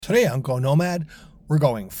Today on Go Nomad, we're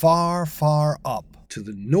going far, far up to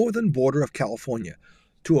the northern border of California,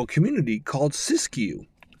 to a community called Siskiyou.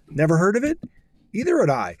 Never heard of it? Either had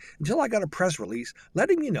I, until I got a press release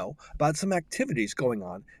letting me know about some activities going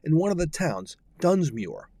on in one of the towns,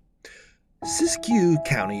 Dunsmuir. Siskiyou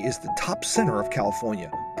County is the top center of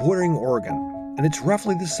California, bordering Oregon, and it's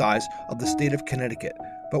roughly the size of the state of Connecticut,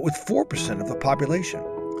 but with 4% of the population.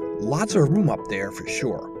 Lots of room up there for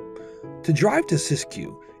sure. To drive to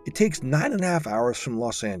Siskiyou, it takes 9.5 hours from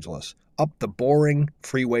Los Angeles, up the boring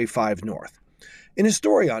Freeway 5 North. In a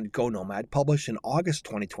story on Go Nomad published in August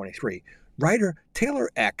 2023, writer Taylor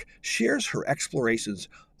Eck shares her explorations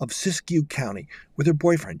of Siskiyou County with her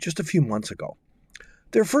boyfriend just a few months ago.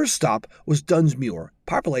 Their first stop was Dunsmuir,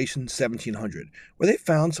 population 1,700, where they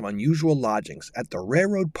found some unusual lodgings at the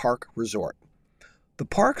Railroad Park Resort. The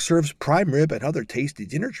park serves prime rib and other tasty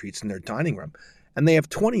dinner treats in their dining room, and they have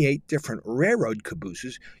 28 different railroad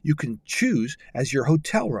cabooses you can choose as your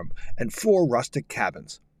hotel room and 4 rustic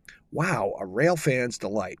cabins. Wow, a rail fan's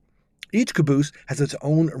delight. Each caboose has its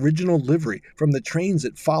own original livery from the trains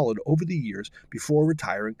it followed over the years before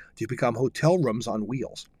retiring to become hotel rooms on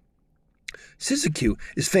wheels. Siskiyou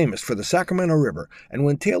is famous for the Sacramento River, and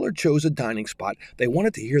when Taylor chose a dining spot, they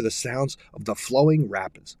wanted to hear the sounds of the flowing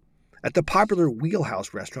rapids. At the popular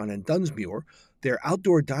Wheelhouse restaurant in Dunsmuir, their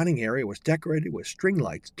outdoor dining area was decorated with string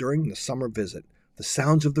lights during the summer visit. The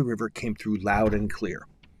sounds of the river came through loud and clear.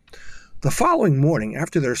 The following morning,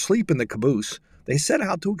 after their sleep in the caboose, they set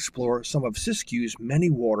out to explore some of Siskiyou's many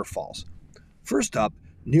waterfalls. First up,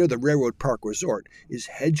 near the Railroad Park Resort, is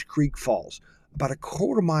Hedge Creek Falls, about a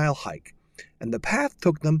quarter-mile hike, and the path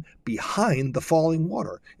took them behind the falling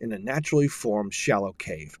water in a naturally formed shallow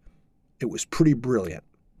cave. It was pretty brilliant.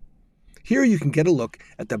 Here you can get a look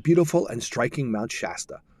at the beautiful and striking Mount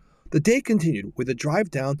Shasta. The day continued with a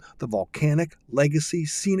drive down the volcanic Legacy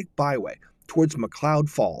Scenic Byway towards McCloud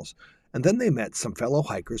Falls, and then they met some fellow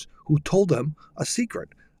hikers who told them a secret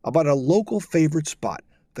about a local favorite spot,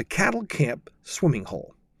 the Cattle Camp swimming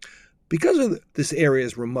hole. Because of this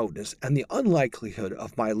area's remoteness and the unlikelihood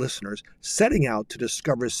of my listeners setting out to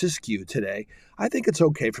discover Siskiyou today, I think it's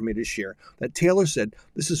okay for me to share that Taylor said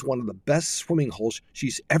this is one of the best swimming holes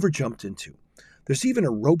she's ever jumped into. There's even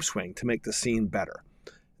a rope swing to make the scene better.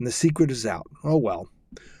 And the secret is out. Oh well.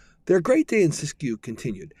 Their great day in Siskiyou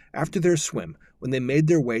continued after their swim when they made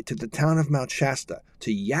their way to the town of Mount Shasta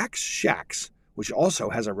to Yak's Shacks, which also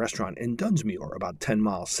has a restaurant in Dunsmuir about 10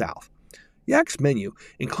 miles south. Yak's menu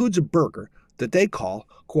includes a burger that they call,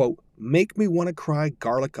 quote, "Make Me Wanna Cry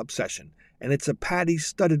Garlic Obsession," and it's a patty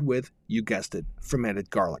studded with, you guessed it, fermented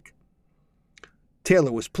garlic.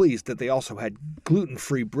 Taylor was pleased that they also had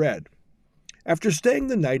gluten-free bread. After staying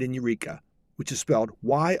the night in Eureka, which is spelled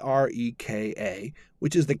Y-R-E-K-A,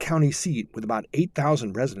 which is the county seat with about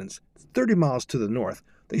 8,000 residents, 30 miles to the north,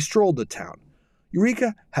 they strolled the town.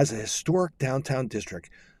 Eureka has a historic downtown district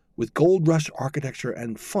with Gold Rush architecture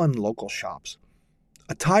and fun local shops.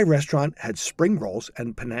 A Thai restaurant had spring rolls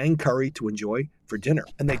and Penang curry to enjoy for dinner,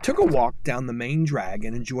 and they took a walk down the main drag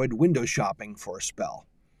and enjoyed window shopping for a spell.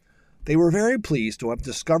 They were very pleased to have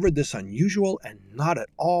discovered this unusual and not at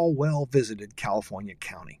all well-visited California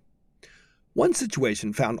county. One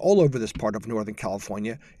situation found all over this part of Northern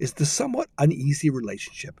California is the somewhat uneasy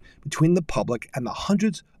relationship between the public and the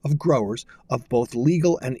hundreds of growers of both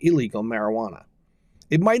legal and illegal marijuana.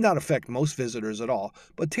 It might not affect most visitors at all,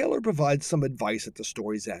 but Taylor provides some advice at the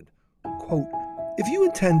story's end. Quote, "If you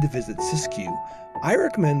intend to visit Siskiyou, I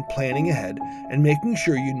recommend planning ahead and making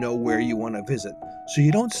sure you know where you want to visit so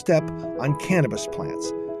you don't step on cannabis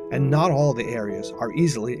plants, and not all the areas are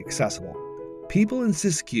easily accessible. People in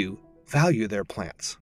Siskiyou value their plants."